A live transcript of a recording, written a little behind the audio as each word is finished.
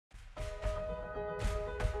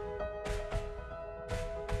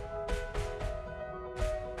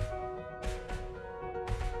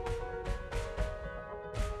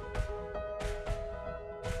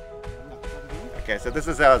Okay, so this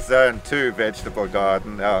is our Zone 2 vegetable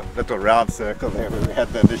garden, our little round circle there where we had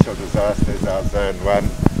the initial disaster is our Zone 1.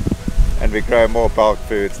 And we grow more bulk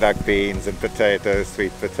foods like beans and potatoes,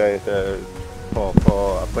 sweet potatoes,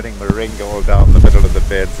 pawpaw. I'm putting moringa all down the middle of the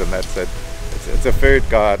beds, and that's it. It's a food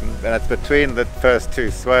garden, and it's between the first two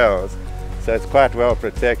swales, so it's quite well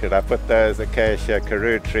protected. I put those acacia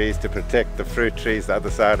karoo trees to protect the fruit trees the other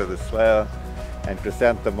side of the swale, and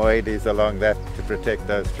chrysanthemoides along that to protect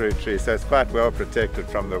those fruit trees. So it's quite well protected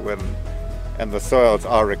from the wind, and the soils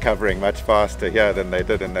are recovering much faster here than they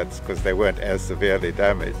did, and that's because they weren't as severely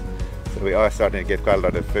damaged. So we are starting to get quite a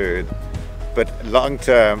lot of food. But long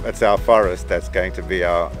term, it's our forest that's going to be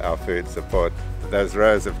our food support. Those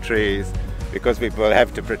rows of trees, because we will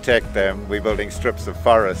have to protect them, we're building strips of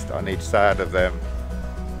forest on each side of them.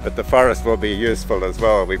 But the forest will be useful as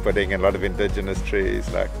well. We're putting in a lot of indigenous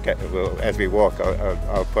trees, like as we walk,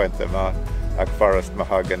 I'll point them out, like forest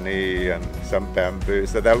mahogany and some bamboo.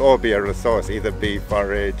 So they'll all be a resource, either be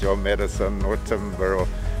forage or medicine or timber,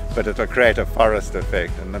 but it'll create a forest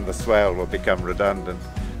effect, and then the swale will become redundant.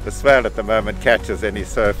 The swale at the moment catches any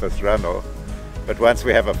surface runoff, but once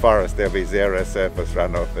we have a forest, there'll be zero surface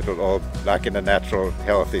runoff. It'll all, like in a natural,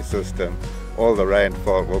 healthy system, all the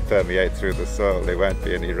rainfall will permeate through the soil. There won't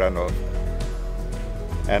be any runoff.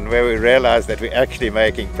 And where we realized that we're actually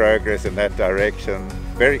making progress in that direction,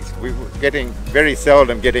 we're very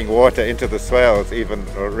seldom getting water into the swales even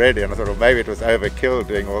already, and I thought, well, maybe it was overkill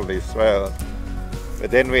doing all these swales.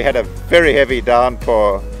 But then we had a very heavy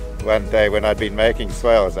downpour one day when I'd been making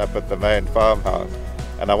swales up at the main farmhouse,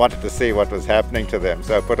 and I wanted to see what was happening to them.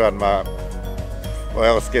 So I put on my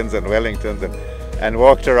oilskins and Wellingtons and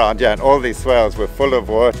walked around here, and all these swales were full of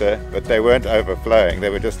water, but they weren't overflowing,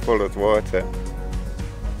 they were just full of water.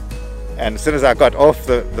 And as soon as I got off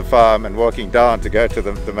the farm and walking down to go to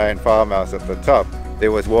the main farmhouse at the top,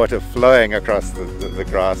 there was water flowing across the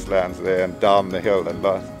grasslands there and down the hill and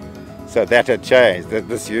lost. So that had changed.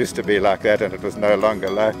 This used to be like that, and it was no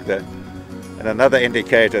longer like that. And another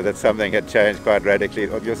indicator that something had changed quite radically,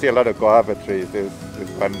 you'll see a lot of guava trees. There's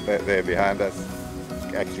one there behind us,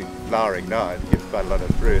 actually flowering now. It gives quite a lot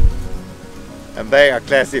of fruit. And they are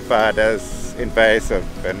classified as invasive,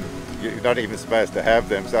 and you're not even supposed to have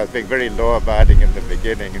them. So I was being very law-abiding in the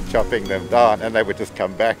beginning and chopping them down, and they would just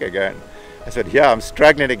come back again. I said, yeah, I'm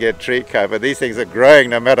struggling to get tree cover. These things are growing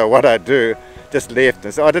no matter what I do. Just left.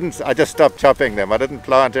 And so I just stopped chopping them. I didn't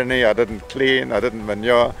plant any, I didn't clean, I didn't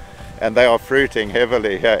manure, and they are fruiting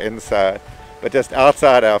heavily here inside. But just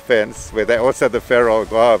outside our fence, where they're also the feral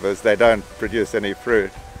guavas, they don't produce any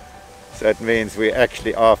fruit. So it means we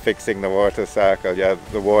actually are fixing the water cycle. Yeah,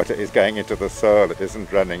 the water is going into the soil, it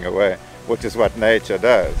isn't running away, which is what nature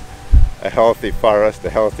does. A healthy forest, a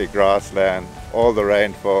healthy grassland, all the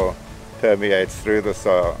rainfall permeates through the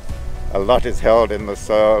soil. A lot is held in the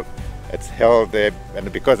soil. It's held there,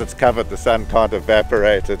 and because it's covered, the sun can't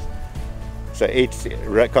evaporate it. So each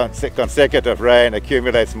consecutive rain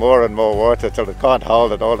accumulates more and more water till it can't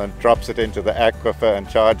hold it all and drops it into the aquifer and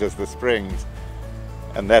charges the springs.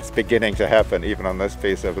 And that's beginning to happen even on this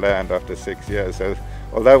piece of land after 6 years. So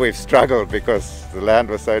although we've struggled because the land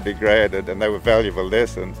was so degraded and they were valuable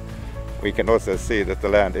lessons, we can also see that the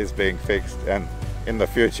land is being fixed, and in the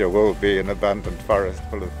future will be an abundant forest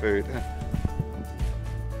full of food.